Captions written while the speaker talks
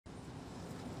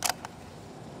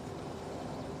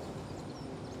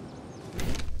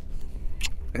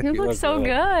You look so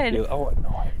good. Oh, no,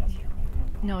 I love you.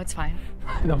 No, it's fine.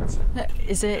 No, it's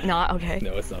Is it not okay?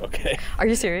 No, it's not okay. Are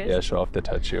you serious? Yeah, she'll have to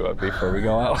touch you up before we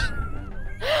go out.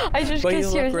 I just But you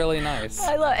kissed look really nice.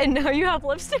 and now you have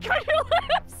lipstick on your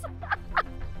lips.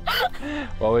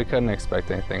 Well, we couldn't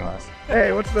expect anything less.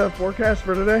 Hey, what's the forecast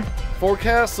for today?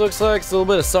 Forecast looks like it's a little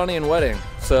bit of sunny and wedding,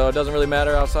 so it doesn't really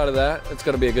matter outside of that. It's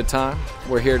going to be a good time.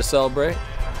 We're here to celebrate,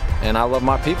 and I love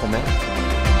my people, man.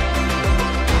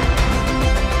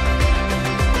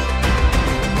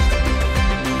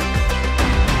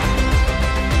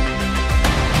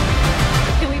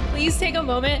 Can we please take a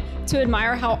moment to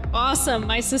admire how awesome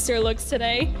my sister looks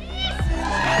today?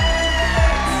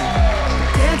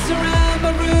 Dance around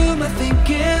my room, I'm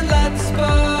thinking like a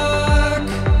spark.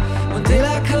 When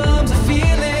daylight comes, I feel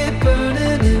it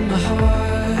burning in my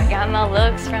heart. I got my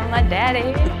looks from my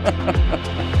daddy.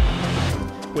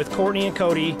 With Courtney and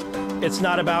Cody, it's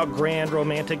not about grand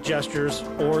romantic gestures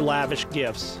or lavish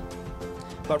gifts,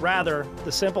 but rather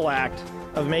the simple act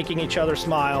of making each other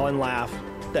smile and laugh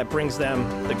that brings them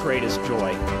the greatest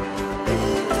joy.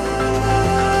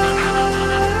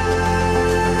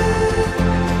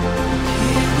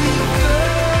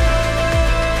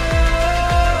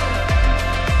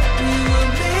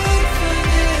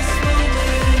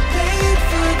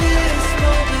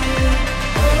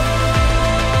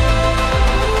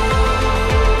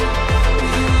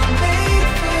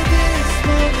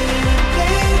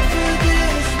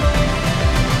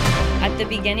 At the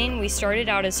beginning, we started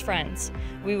out as friends.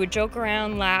 We would joke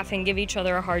around, laugh, and give each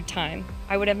other a hard time.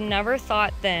 I would have never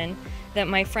thought then that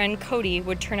my friend Cody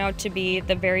would turn out to be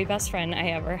the very best friend I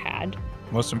ever had.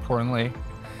 Most importantly,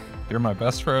 you're my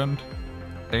best friend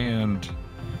and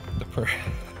the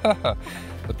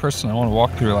person I want to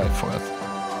walk through life with.